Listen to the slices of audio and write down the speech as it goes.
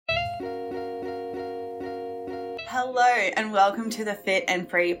Hello and welcome to the Fit and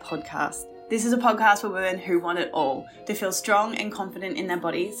Free podcast. This is a podcast for women who want it all, to feel strong and confident in their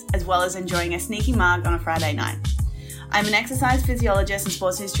bodies, as well as enjoying a sneaky mug on a Friday night. I'm an exercise physiologist and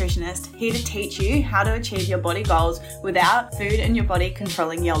sports nutritionist, here to teach you how to achieve your body goals without food and your body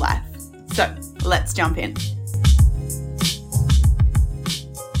controlling your life. So let's jump in.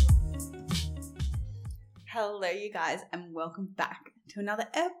 Hello you guys and welcome back to another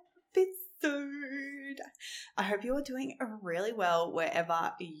episode. I hope you are doing really well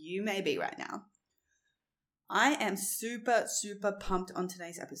wherever you may be right now. I am super pumped on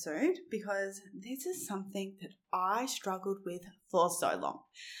today's episode because this is something that I struggled with for so long.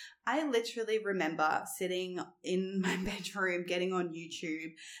 I literally remember sitting in my bedroom getting on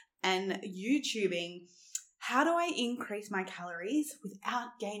YouTube and YouTubing, how do I increase my calories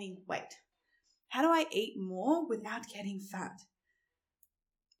without gaining weight? How do I eat more without getting fat?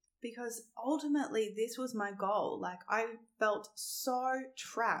 Because ultimately this was my goal. Like, I felt so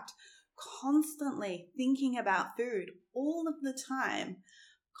trapped, constantly thinking about food all of the time,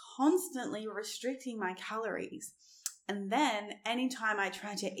 constantly restricting my calories. And then anytime I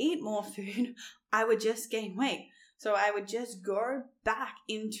tried to eat more food, I would just gain weight. So I would just go back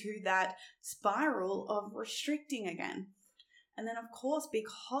into that spiral of restricting again. And then of course,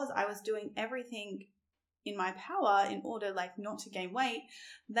 because I was doing everything in my power in order not to gain weight,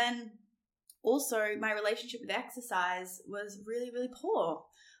 then also my relationship with exercise was really poor.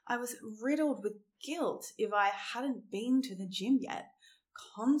 I was riddled with guilt if I hadn't been to the gym yet,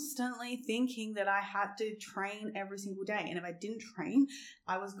 constantly thinking that I had to train every single day. And if I didn't train,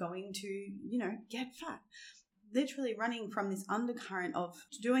 I was going to, get fat. Literally running from this undercurrent of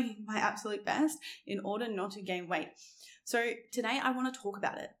doing my absolute best in order not to gain weight. So today I want to talk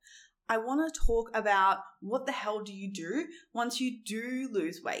about it. I want to talk about what the hell do you do once you do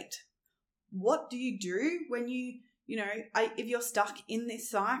lose weight? What do you do when if you're stuck in this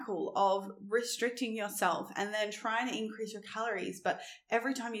cycle of restricting yourself and then trying to increase your calories, but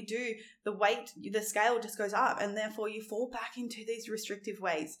every time you do, the scale just goes up and therefore you fall back into these restrictive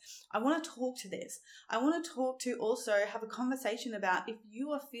ways. I want to talk to this. I want to also have a conversation about if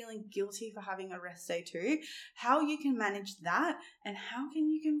you are feeling guilty for having a rest day too, how you can manage that and how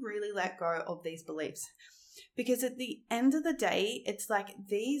you can really let go of these beliefs. Because at the end of the day, it's like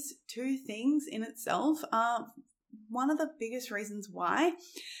these two things in itself are one of the biggest reasons why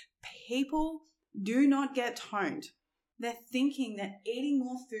people do not get toned. They're thinking that eating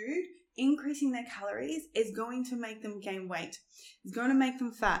more food, increasing their calories is going to make them gain weight. It's going to make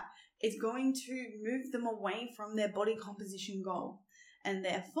them fat. It's going to move them away from their body composition goal. And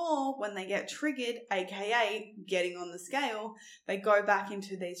therefore, when they get triggered, aka getting on the scale, they go back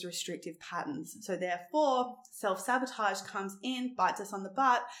into these restrictive patterns. So therefore, self-sabotage comes in, bites us on the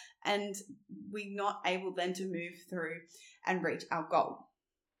butt, and we're not able then to move through and reach our goal.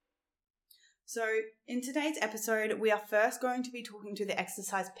 So in today's episode, we are first going to be talking to the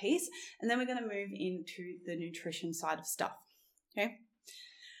exercise piece, and then we're going to move into the nutrition side of stuff. Okay?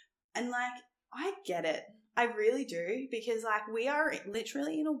 And I get it. I really do, because we are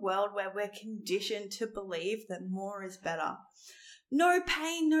literally in a world where we're conditioned to believe that more is better. No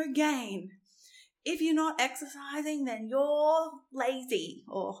pain, no gain. If you're not exercising, then you're lazy,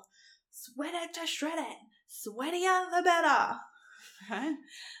 or sweat it to shred it. Sweatier the better. Right?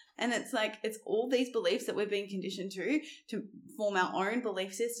 And it's all these beliefs that we're being conditioned to form our own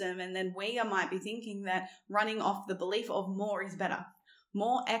belief system. And then we might be thinking that running off the belief of more is better.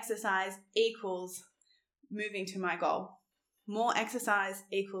 More exercise equals moving to my goal. More exercise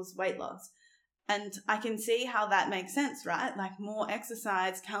equals weight loss. And I can see how that makes sense, right? More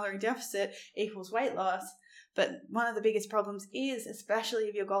exercise, calorie deficit equals weight loss. But one of the biggest problems is, especially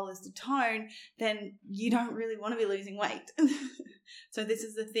if your goal is to tone, then you don't really want to be losing weight. So this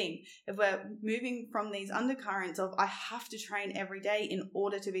is the thing. If we're moving from these undercurrents of I have to train every day in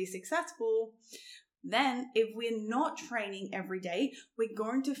order to be successful, then if we're not training every day, we're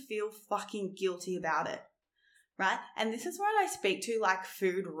going to feel fucking guilty about it. Right? And this is what I speak to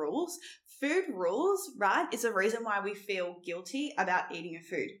food rules. Food rules, right, is the reason why we feel guilty about eating a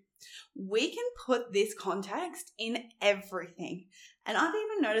food. We can put this context in everything. And I've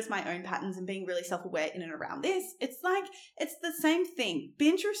even noticed my own patterns and being really self-aware in and around this. It's the same thing.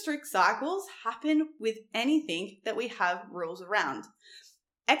 Binge restrict cycles happen with anything that we have rules around.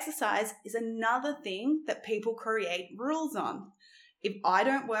 Exercise is another thing that people create rules on. If I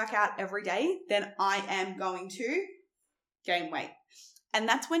don't work out every day, then I am going to gain weight. And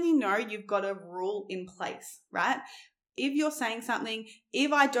that's when you've got a rule in place, right? If you're saying something,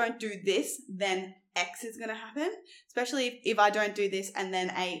 if I don't do this, then X is going to happen, especially if I don't do this and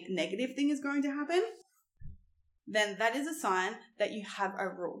then a negative thing is going to happen, then that is a sign that you have a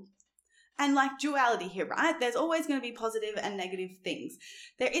rule. And like duality here, right? There's always going to be positive and negative things.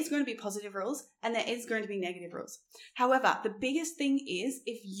 There is going to be positive rules and there is going to be negative rules. However, the biggest thing is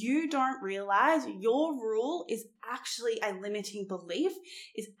if you don't realize your rule is actually a limiting belief,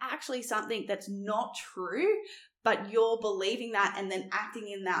 is actually something that's not true, but you're believing that and then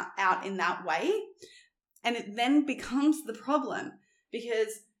acting out in that way. And it then becomes the problem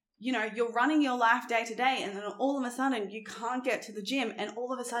because you're running your life day to day and then all of a sudden you can't get to the gym and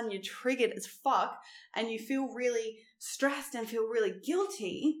all of a sudden you're triggered as fuck and you feel really stressed and feel really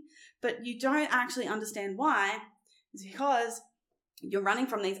guilty, but you don't actually understand why. It's because you're running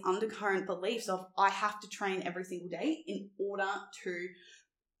from these undercurrent beliefs of I have to train every single day in order to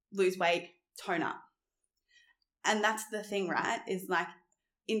lose weight, tone up. And that's the thing, right? Is like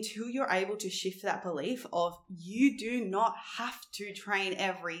until you're able to shift that belief of you do not have to train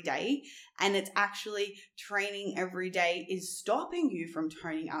every day and it's actually training every day is stopping you from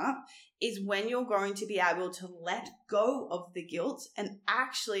toning up, is when you're going to be able to let go of the guilt and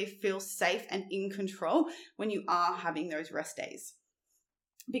actually feel safe and in control when you are having those rest days.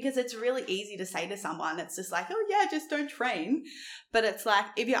 Because it's really easy to say to someone, it's just like, oh yeah, just don't train. But it's like,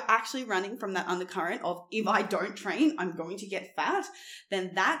 if you're actually running from that undercurrent of, if I don't train, I'm going to get fat,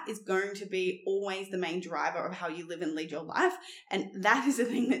 then that is going to be always the main driver of how you live and lead your life. And that is the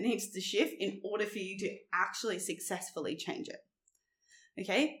thing that needs to shift in order for you to actually successfully change it.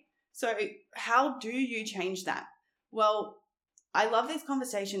 Okay? So how do you change that? Well, I love this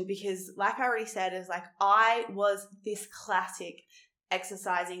conversation because like I already said, is like, I was this classic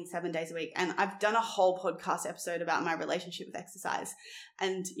exercising 7 days a week. And I've done a whole podcast episode about my relationship with exercise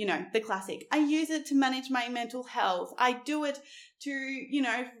and, the classic, I use it to manage my mental health. I do it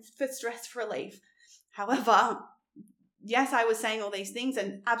to, for stress relief. However, yes, I was saying all these things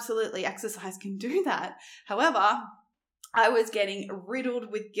and absolutely exercise can do that. However, I was getting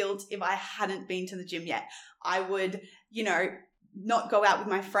riddled with guilt if I hadn't been to the gym yet. I would, not go out with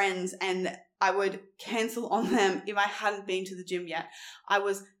my friends and I would cancel on them if I hadn't been to the gym yet. I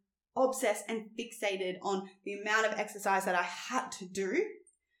was obsessed and fixated on the amount of exercise that I had to do,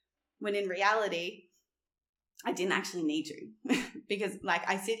 when in reality, I didn't actually need to. Because like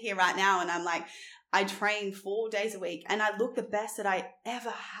I sit here right now and I'm like, I train 4 days a week and I look the best that I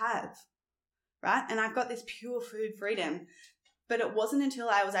ever have, right? And I've got this pure food freedom. But it wasn't until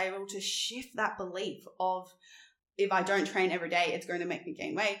I was able to shift that belief of, if I don't train every day, it's going to make me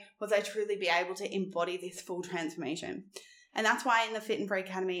gain weight, was I truly be able to embody this full transformation. And that's why in the Fit and Free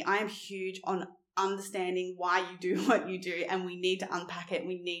Academy, I am huge on understanding why you do what you do, and we need to unpack it.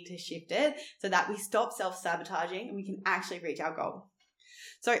 We need to shift it so that we stop self-sabotaging and we can actually reach our goal.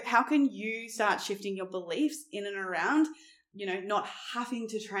 So how can you start shifting your beliefs in and around, not having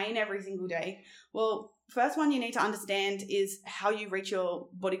to train every single day? Well, first one you need to understand is how you reach your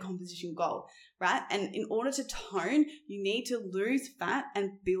body composition goal, right? And in order to tone, you need to lose fat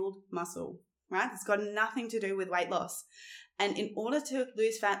and build muscle, right? It's got nothing to do with weight loss. And in order to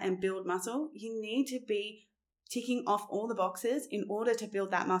lose fat and build muscle, you need to be ticking off all the boxes in order to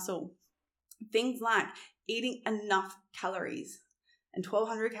build that muscle. Things like eating enough calories, and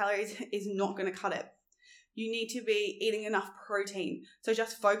 1,200 calories is not going to cut it. You need to be eating enough protein. So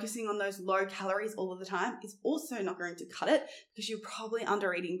just focusing on those low calories all of the time is also not going to cut it, because you're probably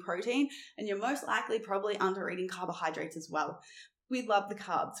under eating protein and you're most likely probably under eating carbohydrates as well. We love the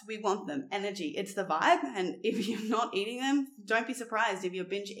carbs. We want them. Energy. It's the vibe. And if you're not eating them, don't be surprised if you're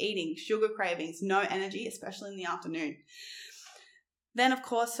binge eating, sugar cravings, no energy, especially in the afternoon. Then, of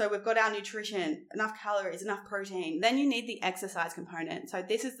course, so we've got our nutrition, enough calories, enough protein. Then you need the exercise component. So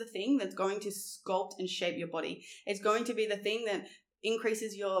this is the thing that's going to sculpt and shape your body. It's going to be the thing that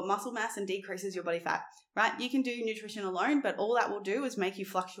increases your muscle mass and decreases your body fat, right? You can do nutrition alone, but all that will do is make you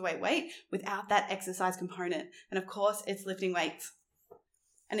fluctuate weight without that exercise component. And of course, it's lifting weights.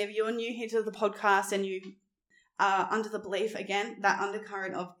 And if you're new here to the podcast and you under the belief, again, that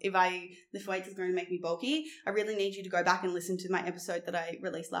undercurrent of if I lift weights is going to make me bulky, I really need you to go back and listen to my episode that I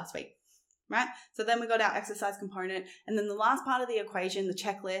released last week, right? So then we got our exercise component. And then the last part of the equation, the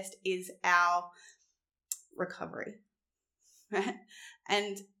checklist, is our recovery, right?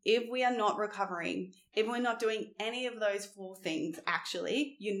 And if we are not recovering, if we're not doing any of those 4 things,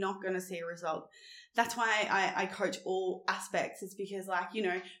 actually, you're not going to see a result. That's why I coach all aspects. It's because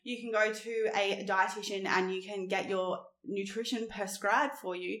you can go to a dietitian and you can get your nutrition prescribed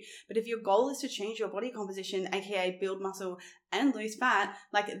for you. But if your goal is to change your body composition, aka build muscle and lose fat,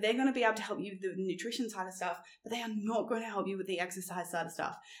 they're going to be able to help you with the nutrition side of stuff, but they are not going to help you with the exercise side of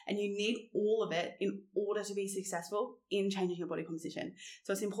stuff. And you need all of it in order to be successful in changing your body composition. competition.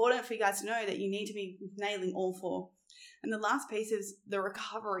 So it's important for you guys to know that you need to be nailing all 4. And the last piece is the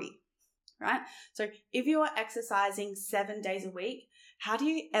recovery, right? So if you are exercising 7 days a week, how do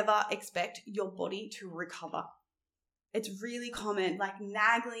you ever expect your body to recover? It's really common, like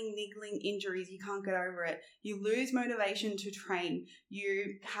nagging, niggling injuries. You can't get over it. You lose motivation to train.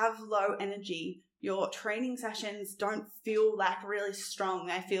 You have low energy. Your training sessions don't feel like really strong.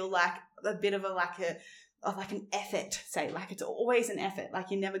 They feel like a bit of an effort, say, like it's always an effort.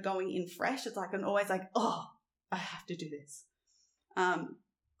 Like you're never going in fresh. It's like always like, oh, I have to do this.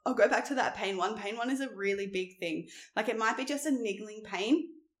 I'll go back to that pain one. Pain one is a really big thing. Like it might be just a niggling pain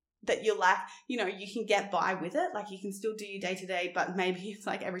that you're like, you can get by with it. Like you can still do your day to day, but maybe it's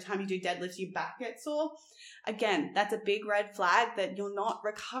like every time you do deadlifts, your back gets sore. Again, that's a big red flag that you're not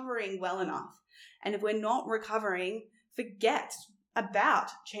recovering well enough. And if we're not recovering, forget about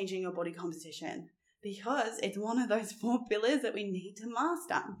changing your body composition because it's one of those 4 pillars that we need to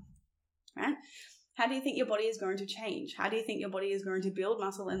master, right? How do you think your body is going to change? How do you think your body is going to build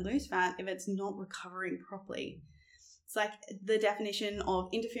muscle and lose fat if it's not recovering properly? It's like the definition of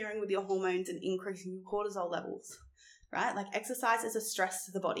interfering with your hormones and increasing your cortisol levels, right? Like exercise is a stress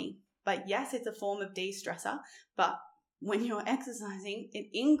to the body. But yes, it's a form of de-stressor. But when you're exercising, it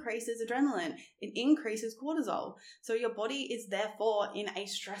increases adrenaline. It increases cortisol. So your body is therefore in a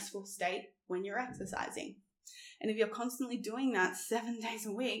stressful state when you're exercising. And if you're constantly doing that 7 days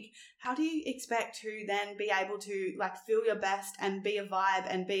a week, how do you expect to then be able to like feel your best and be a vibe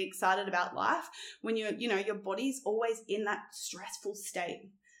and be excited about life when your body's always in that stressful state?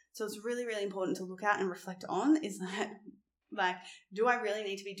 So it's really, really important to look at and reflect on is that like, do I really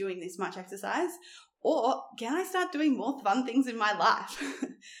need to be doing this much exercise? Or can I start doing more fun things in my life?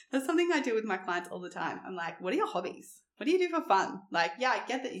 That's something I do with my clients all the time. I'm like, what are your hobbies? What do you do for fun? Like, yeah, I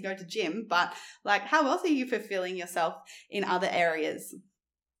get that you go to gym, but like, how else are you fulfilling yourself in other areas?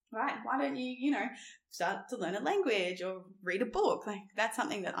 Right? Why don't you, start to learn a language or read a book? Like, that's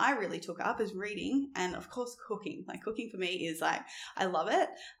something that I really took up is reading and, of course, cooking. Like, cooking for me is like, I love it.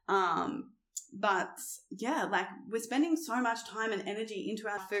 But yeah, like we're spending so much time and energy into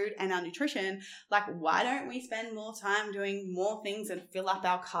our food and our nutrition. Like, why don't we spend more time doing more things and fill up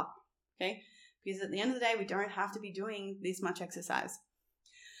our cup? Okay. Because at the end of the day, we don't have to be doing this much exercise.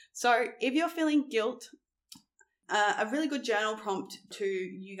 So if you're feeling guilt, a really good journal prompt to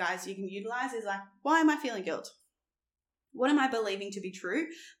you guys you can utilize is like, why am I feeling guilt? What am I believing to be true?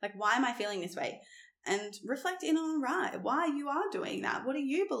 Like, why am I feeling this way? And reflect in on why you are doing that. What are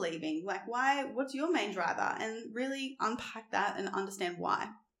you believing? Like, what's your main driver? And really unpack that and understand why.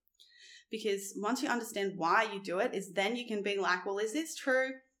 Because once you understand why you do it, is then you can be like, well, is this true?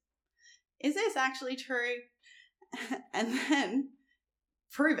 Is this actually true? And then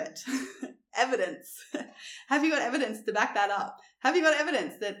prove it. Evidence. Have you got evidence to back that up? Have you got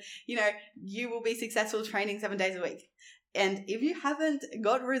evidence that, you will be successful training 7 days a week? And if you haven't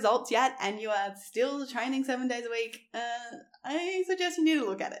got results yet and you are still training 7 days a week, I suggest you need to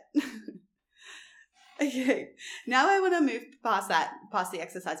look at it. Okay. Now I want to move past the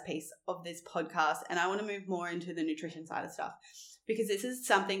exercise piece of this podcast, and I want to move more into the nutrition side of stuff. Because this is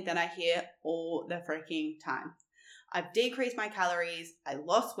something that I hear all the freaking time. I've decreased my calories, I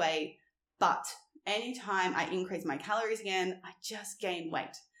lost weight, but anytime I increase my calories again, I just gain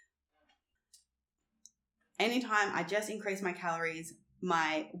weight. Anytime I just increase my calories,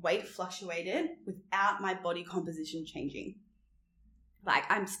 my weight fluctuated without my body composition changing. Like,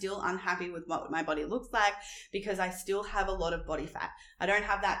 I'm still unhappy with what my body looks like because I still have a lot of body fat. I don't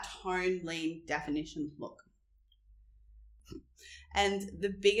have that toned, lean definition look. And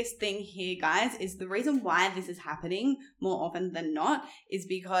the biggest thing here, guys, is the reason why this is happening more often than not is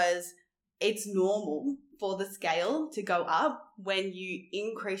because it's normal for the scale to go up when you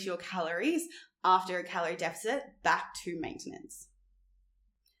increase your calories after a calorie deficit back to maintenance.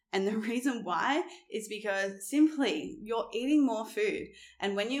 And the reason why is because simply you're eating more food.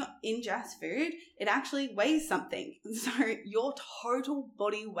 And when you ingest food, it actually weighs something. So your total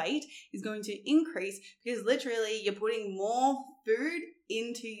body weight is going to increase because literally you're putting more food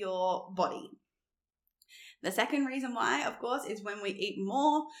into your body. The second reason why, of course, is when we eat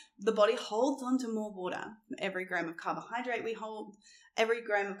more, the body holds on to more water. Every gram of carbohydrate we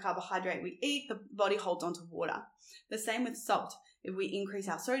eat, the body holds on to water. The same with salt. If we increase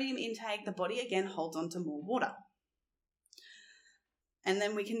our sodium intake, the body again holds on to more water. And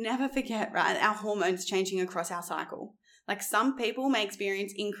then we can never forget, right, our hormones changing across our cycle. Like some people may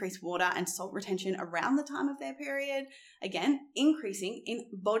experience increased water and salt retention around the time of their period. Again, increasing in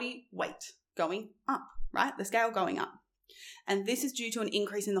body weight, going up, right? The scale going up. And this is due to an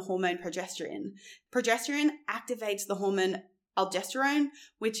increase in the hormone progesterone. Progesterone activates the hormone aldosterone,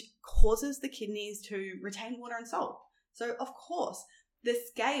 which causes the kidneys to retain water and salt. So of course, the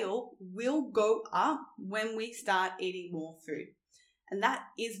scale will go up when we start eating more food. And that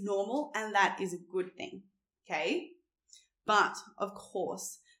is normal and that is a good thing, okay? But of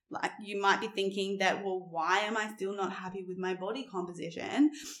course, like you might be thinking that, well, why am I still not happy with my body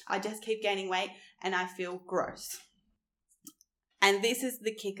composition? I just keep gaining weight and I feel gross. And this is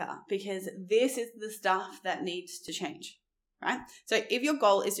the kicker, because this is the stuff that needs to change, right? So if your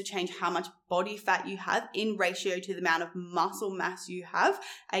goal is to change how much body fat you have in ratio to the amount of muscle mass you have,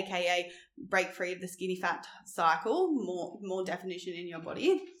 aka break free of the skinny fat cycle, more definition in your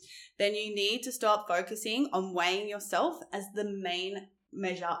body, then you need to stop focusing on weighing yourself as the main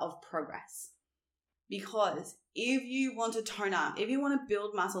measure of progress. Because if you want to tone up, if you want to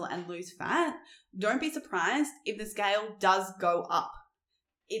build muscle and lose fat, don't be surprised if the scale does go up.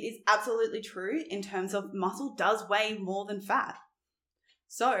 It is absolutely true in terms of muscle does weigh more than fat.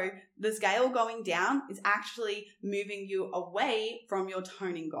 So the scale going down is actually moving you away from your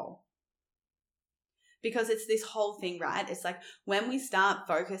toning goal. Because it's this whole thing, right? It's like when we start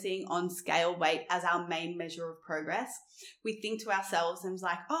focusing on scale weight as our main measure of progress, we think to ourselves and it's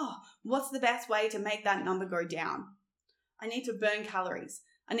like, oh, what's the best way to make that number go down? I need to burn calories.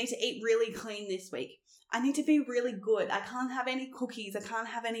 I need to eat really clean this week. I need to be really good. I can't have any cookies. I can't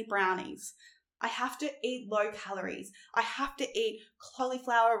have any brownies. I have to eat low calories. I have to eat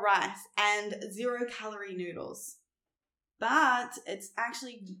cauliflower rice and 0-calorie noodles. But it's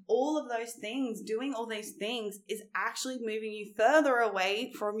actually all of those things, doing all these things is actually moving you further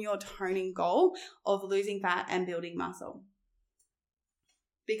away from your toning goal of losing fat and building muscle.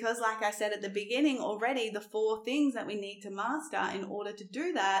 Because like I said at the beginning already, the 4 things that we need to master in order to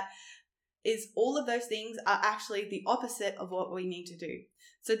do that is all of those things are actually the opposite of what we need to do.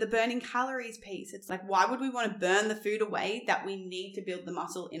 So the burning calories piece, it's like, why would we want to burn the food away that we need to build the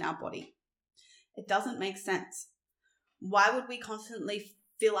muscle in our body? It doesn't make sense. Why would we constantly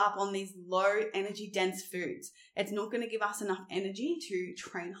fill up on these low energy dense foods? It's not going to give us enough energy to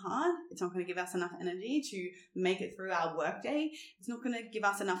train hard. It's not going to give us enough energy to make it through our workday. It's not going to give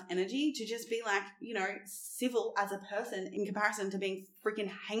us enough energy to just be like, civil as a person in comparison to being freaking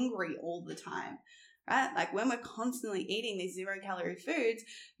hangry all the time, right? Like when we're constantly eating these 0-calorie foods,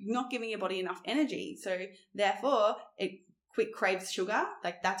 you're not giving your body enough energy. So therefore it quick craves sugar.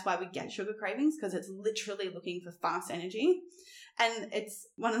 Like that's why we get sugar cravings, because it's literally looking for fast energy. And it's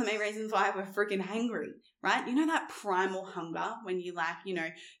one of the main reasons why we're freaking hangry, right? You know that primal hunger when you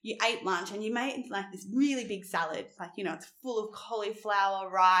you ate lunch and you made like this really big salad, it's full of cauliflower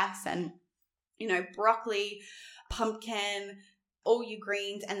rice and, broccoli, pumpkin, all your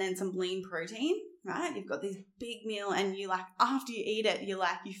greens, and then some lean protein, right? You've got this big meal and after you eat it,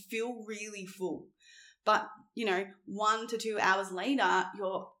 you feel really full. But, 1 to 2 hours later,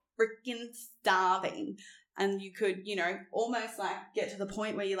 you're freaking starving. And you could, almost get to the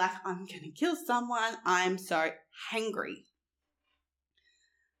point where you're like, I'm going to kill someone. I'm so hangry.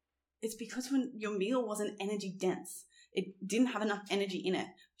 It's because when your meal wasn't energy dense, it didn't have enough energy in it.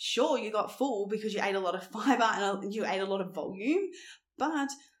 Sure, you got full because you ate a lot of fiber and you ate a lot of volume, but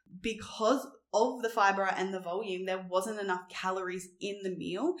because of the fiber and the volume, there wasn't enough calories in the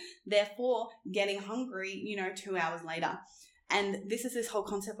meal, therefore getting hungry, 2 hours later. And this is this whole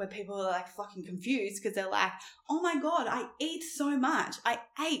concept where people are fucking confused because they're like, oh my God, I ate so much.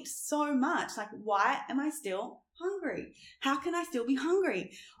 Why am I still hungry? How can I still be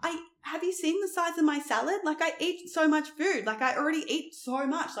hungry? Have you seen the size of my salad? I eat so much food. I already eat so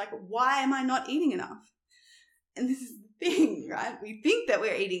much. Why am I not eating enough? And this is the thing, right? We think that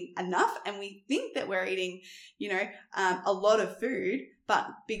we're eating enough and we think that we're eating, a lot of food, but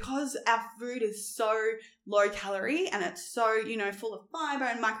because our food is so low calorie and it's so, full of fiber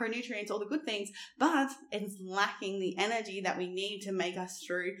and micronutrients, all the good things, but it's lacking the energy that we need to make us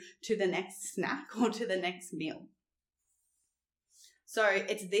through to the next snack or to the next meal. So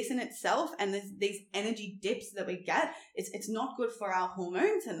it's this in itself, and these energy dips that we get, it's not good for our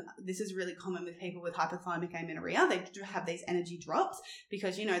hormones, and this is really common with people with hypothalamic amenorrhea. They do have these energy drops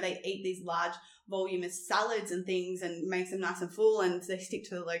because, they eat these large voluminous salads and things and makes them nice and full, and they stick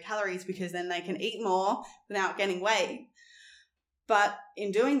to the low calories because then they can eat more without getting weight. But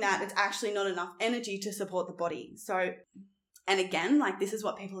in doing that, it's actually not enough energy to support the body. So, and again, this is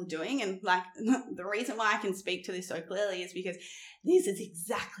what people are doing. And the reason why I can speak to this so clearly is because this is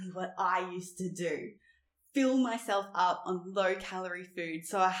exactly what I used to do. Fill myself up on low calorie food.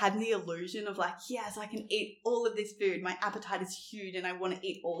 So I had the illusion of yes, I can eat all of this food. My appetite is huge and I want to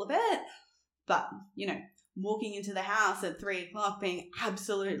eat all of it. But, walking into the house at 3 o'clock being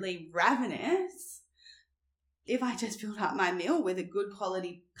absolutely ravenous if I just filled up my meal with a good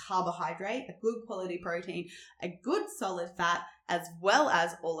quality carbohydrate, a good quality protein, a good solid fat, as well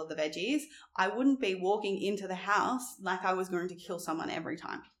as all of the veggies, I wouldn't be walking into the house like I was going to kill someone every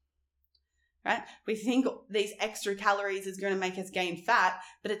time. Right? We think these extra calories is going to make us gain fat,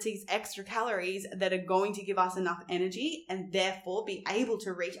 but it's these extra calories that are going to give us enough energy and therefore be able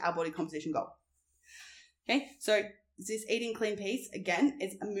to reach our body composition goal. Okay, so this eating clean piece, again,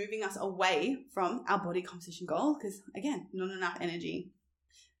 is moving us away from our body composition goal because, again, not enough energy.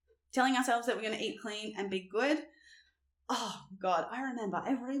 Telling ourselves that we're going to eat clean and be good. Oh, God, I remember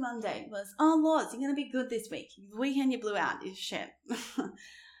every Monday was, oh, Lord, you're going to be good this week. The weekend you blew out is shit.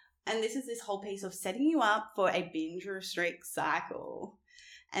 And this is this whole piece of setting you up for a binge restrict cycle.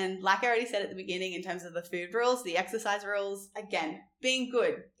 And like I already said at the beginning, in terms of the food rules, the exercise rules, again, being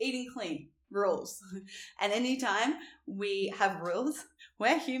good, eating clean, rules. And anytime we have rules,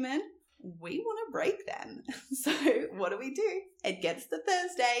 we're human, we want to break them. So what do? It gets to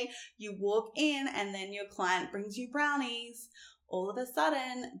Thursday, you walk in and then your client brings you brownies. All of a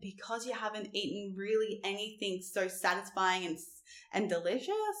sudden, because you haven't eaten really anything so satisfying and delicious,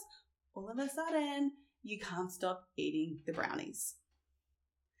 all of a sudden, you can't stop eating the brownies.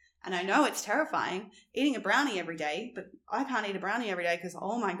 And I know it's terrifying, eating a brownie every day, but I can't eat a brownie every day because,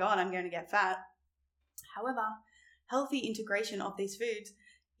 oh my God, I'm going to get fat. However, healthy integration of these foods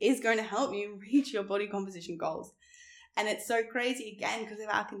is going to help you reach your body composition goals. And it's so crazy, again, because of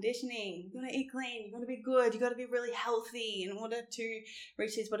our conditioning. You've got to eat clean. You've got to be good. You've got to be really healthy in order to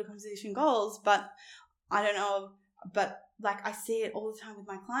reach these body composition goals. But I don't know, but like I see it all the time with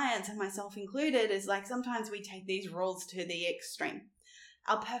my clients and myself included is like sometimes we take these rules to the extreme.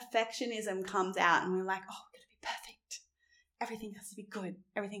 Our perfectionism comes out and we're like, oh, I've got to be perfect. Everything has to be good.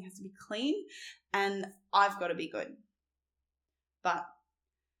 Everything has to be clean. And I've got to be good. But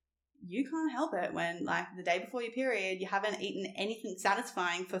you can't help it when, like, the day before your period, you haven't eaten anything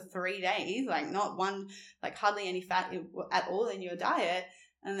satisfying for 3 days, like not one, like hardly any fat at all in your diet,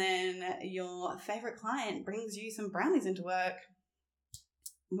 and then your favorite client brings you some brownies into work.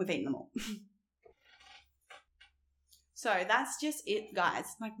 We've eaten them all. So that's just it,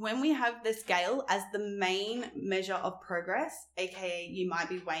 guys. Like, when we have the scale as the main measure of progress, aka you might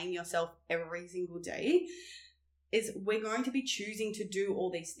be weighing yourself every single day, is we're going to be choosing to do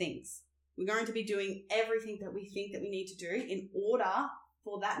all these things. We're going to be doing everything that we think that we need to do in order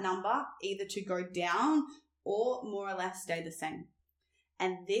for that number either to go down or more or less stay the same.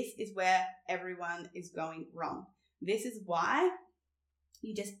 And this is where everyone is going wrong. This is why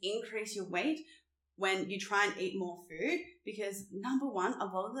you just increase your weight when you try and eat more food, because number one, a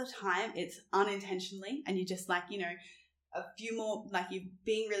lot of the time it's unintentionally and you just like, you know, a few more, like you're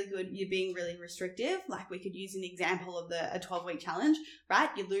being really good, you're being really restrictive. Like we could use an example of a 12-week challenge, right?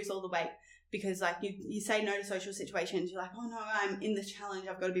 You lose all the weight because like you say no to social situations. You're like, oh no, I'm in this challenge.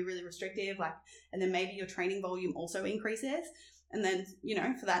 I've got to be really restrictive. Like, and then maybe your training volume also increases. And then, you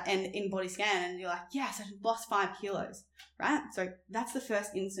know, for that and in body scan and you're like, yes, I lost 5 kilos, right? So that's the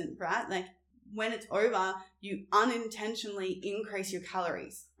first instant, right? Like when it's over, you unintentionally increase your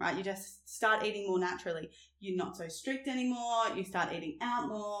calories, right? You just start eating more naturally. You're not so strict anymore. You start eating out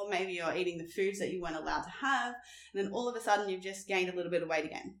more. Maybe you're eating the foods that you weren't allowed to have. And then all of a sudden you've just gained a little bit of weight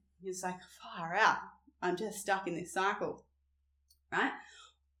again. It's like, far out. I'm just stuck in this cycle, right?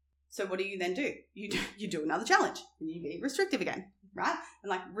 So what do you then do? You do another challenge and you be restrictive again, right? And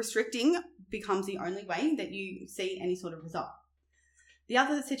like restricting becomes the only way that you see any sort of result. The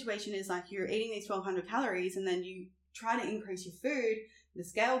other situation is like you're eating these 1,200 calories and then you try to increase your food, the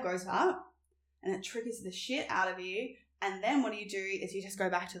scale goes up and it triggers the shit out of you. And then what do? Is you just go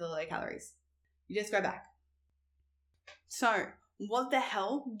back to the low calories. You just go back. So what the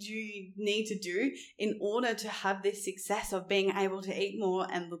hell do you need to do in order to have this success of being able to eat more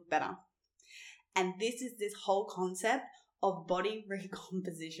and look better? And this is this whole concept of body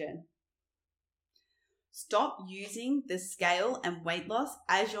recomposition. Stop using the scale and weight loss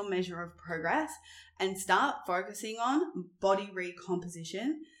as your measure of progress and start focusing on body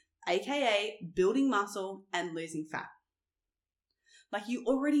recomposition, aka building muscle and losing fat. Like you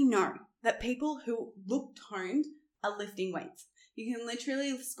already know that people who look toned are lifting weights. You can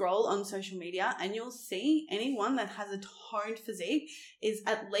literally scroll on social media and you'll see anyone that has a toned physique is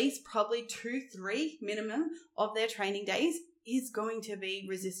at least probably 2-3 minimum of their training days is going to be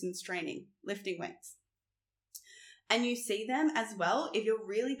resistance training, lifting weights. And you see them as well, if you're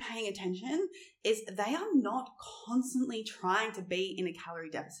really paying attention, is they are not constantly trying to be in a calorie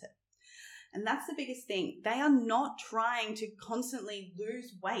deficit. And that's the biggest thing. They are not trying to constantly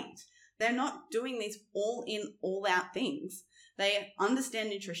lose weight. They're not doing these all in, all out things. They understand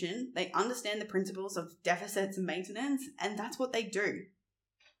nutrition. They understand the principles of deficits and maintenance, and that's what they do.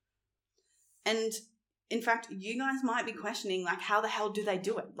 And in fact, you guys might be questioning, like, how the hell do they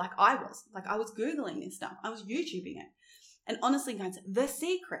do it? Like I was Googling this stuff. I was YouTubing it. And honestly, guys, the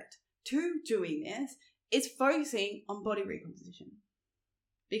secret to doing this is focusing on body recomposition.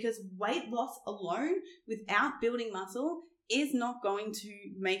 Because weight loss alone without building muscle is not going to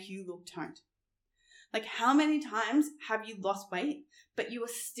make you look toned. Like, how many times have you lost weight, but you were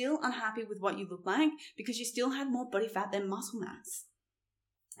still unhappy with what you look like because you still had more body fat than muscle mass?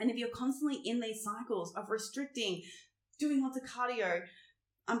 And if you're constantly in these cycles of restricting, doing lots of cardio,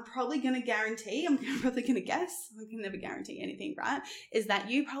 I'm probably going to guess, I can never guarantee anything, right? Is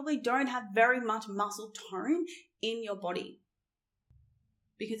that you probably don't have very much muscle tone in your body.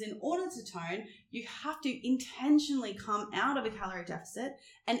 Because in order to tone, you have to intentionally come out of a calorie deficit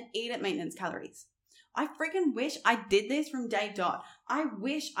and eat at maintenance calories. I freaking wish I did this from day dot. I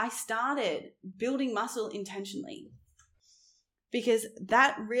wish I started building muscle intentionally. Because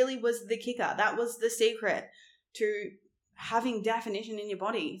that really was the kicker. That was the secret to having definition in your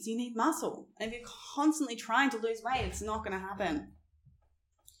body. So you need muscle. And if you're constantly trying to lose weight, it's not going to happen.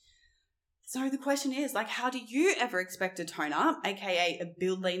 So the question is, like, how do you ever expect to tone up, aka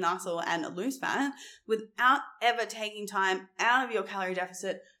build lean muscle and lose fat, without ever taking time out of your calorie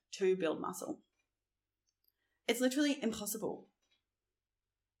deficit to build muscle? It's literally impossible.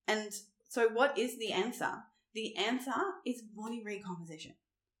 And so what is the answer? The answer is body recomposition.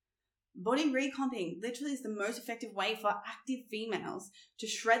 Body recomping literally is the most effective way for active females to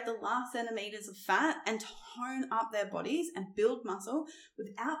shred the last centimeters of fat and tone up their bodies and build muscle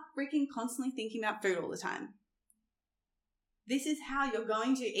without freaking constantly thinking about food all the time. This is how you're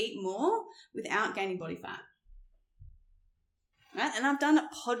going to eat more without gaining body fat. Right? And I've done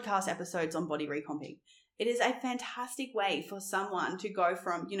podcast episodes on body recomping. It is a fantastic way for someone to go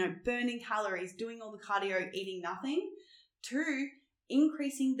from, burning calories, doing all the cardio, eating nothing, to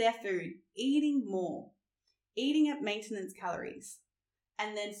increasing their food, eating more, eating at maintenance calories,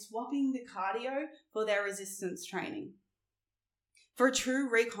 and then swapping the cardio for their resistance training. For a true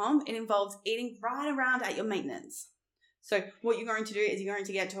recomp, it involves eating right around at your maintenance. So what you're going to do is you're going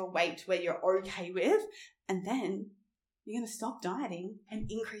to get to a weight where you're okay with, and then you're going to stop dieting and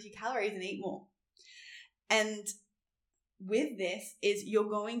increase your calories and eat more. And with this is you're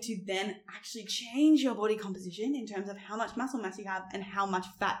going to then actually change your body composition in terms of how much muscle mass you have and how much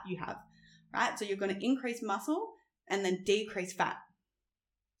fat you have, right? So you're going to increase muscle and then decrease fat.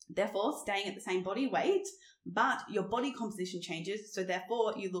 Therefore, staying at the same body weight, but your body composition changes, so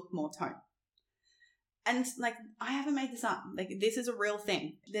therefore you look more toned. And I haven't made this up. This is a real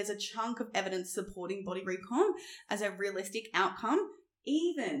thing. There's a chunk of evidence supporting body recomp as a realistic outcome,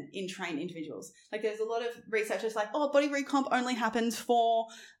 even in trained individuals. There's a lot of researchers body recomp only happens for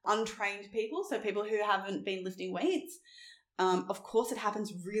untrained people, so people who haven't been lifting weights. Of course, it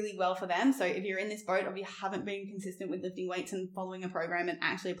happens really well for them. So if you're in this boat or you haven't been consistent with lifting weights and following a program and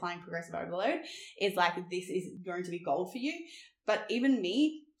actually applying progressive overload, it's this is going to be gold for you. But even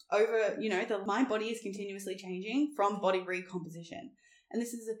me, over, my body is continuously changing from body recomposition. And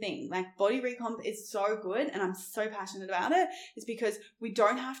this is the thing, body recomp is so good and I'm so passionate about it. It's because we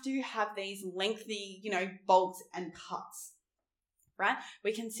don't have to have these lengthy, bulks and cuts, right?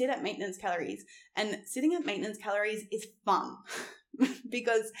 We can sit at maintenance calories, and sitting at maintenance calories is fun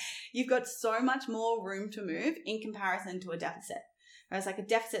because you've got so much more room to move in comparison to a deficit. Whereas a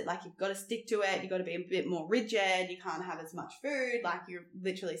deficit, you've got to stick to it. You've got to be a bit more rigid. You can't have as much food. You're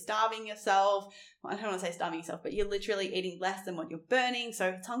literally starving yourself. Well, I don't want to say starving yourself, but you're literally eating less than what you're burning. So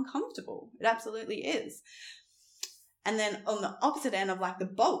it's uncomfortable. It absolutely is. And then on the opposite end of the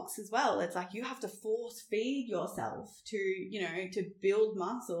bulks as well, it's you have to force feed yourself to build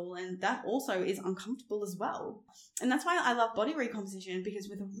muscle, and that also is uncomfortable as well. And that's why I love body recomposition, because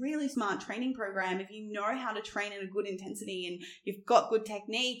with a really smart training program, if you know how to train at a good intensity and you've got good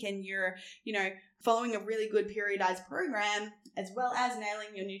technique and you're, following a really good periodized program, as well as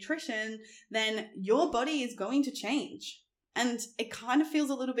nailing your nutrition, then your body is going to change. And it kind of feels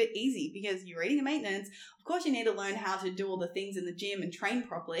a little bit easy because you're eating a maintenance. Of course, you need to learn how to do all the things in the gym and train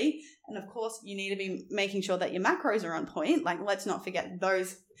properly. And of course, you need to be making sure that your macros are on point. Let's not forget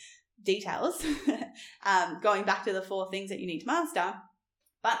those details. Going back to the 4 things that you need to master.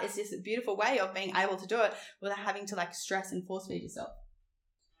 But it's just a beautiful way of being able to do it without having to stress and force feed yourself.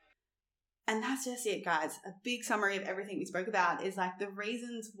 And that's just it, guys. A big summary of everything we spoke about is the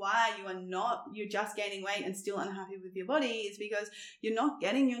reasons why you're just gaining weight and still unhappy with your body is because you're not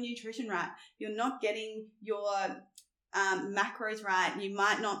getting your nutrition right. You're not getting your macros right. You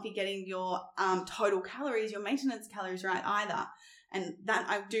might not be getting your total calories, your maintenance calories right either. And that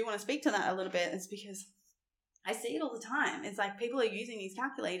I do want to speak to that a little bit. It's because I see it all the time. It's like people are using these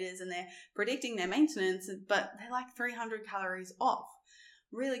calculators and they're predicting their maintenance, but they're like 300 calories off.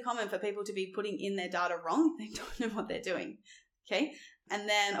 Really common for people to be putting in their data wrong. They don't know what they're doing. Okay. And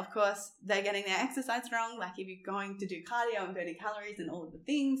then, of course, they're getting their exercise wrong. Like if you're going to do cardio and burning calories and all of the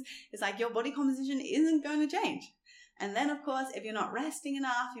things, it's like your body composition isn't going to change. And then, of course, if you're not resting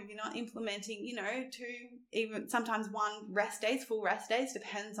enough, if you're not implementing, 2, even sometimes 1 rest days, full rest days,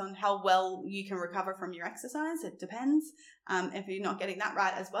 depends on how well you can recover from your exercise. It depends. If you're not getting that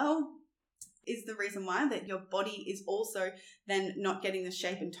right as well, is the reason why that your body is also then not getting the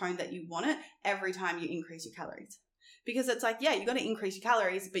shape and tone that you want it every time you increase your calories. Because it's like, yeah, you got to increase your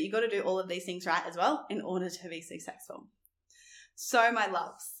calories, but you got to do all of these things right as well in order to be successful. So my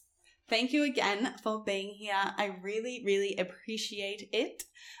loves, thank you again for being here. I really, really appreciate it.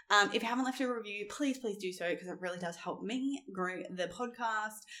 If you haven't left a review, please do so because it really does help me grow the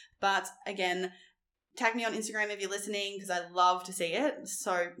podcast. But again, tag me on Instagram if you're listening because I love to see it.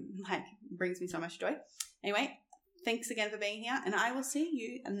 So brings me so much joy. Anyway, thanks again for being here and I will see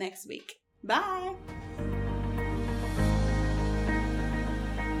you next week. Bye.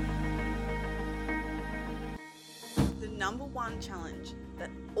 Number one challenge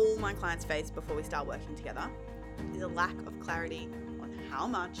that all my clients face before we start working together is a lack of clarity on how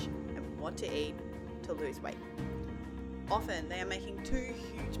much and what to eat to lose weight. Often they are making 2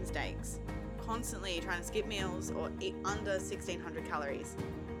 huge mistakes, constantly trying to skip meals or eat under 1,600 calories.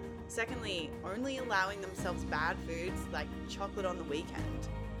 Secondly, only allowing themselves bad foods like chocolate on the weekend,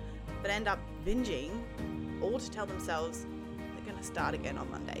 but end up binging, all to tell themselves they're going to start again on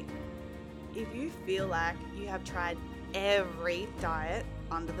Monday. If you feel like you have tried every diet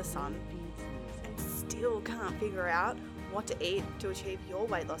under the sun and still can't figure out what to eat to achieve your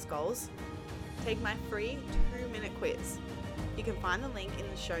weight loss goals, take my free 2-minute quiz. You can find the link in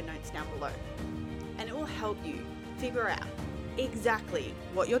the show notes down below, and it will help you figure out exactly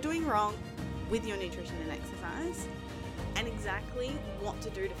what you're doing wrong with your nutrition and exercise and exactly what to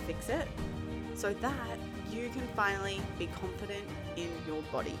do to fix it so that you can finally be confident in your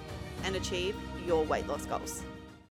body and achieve your weight loss goals.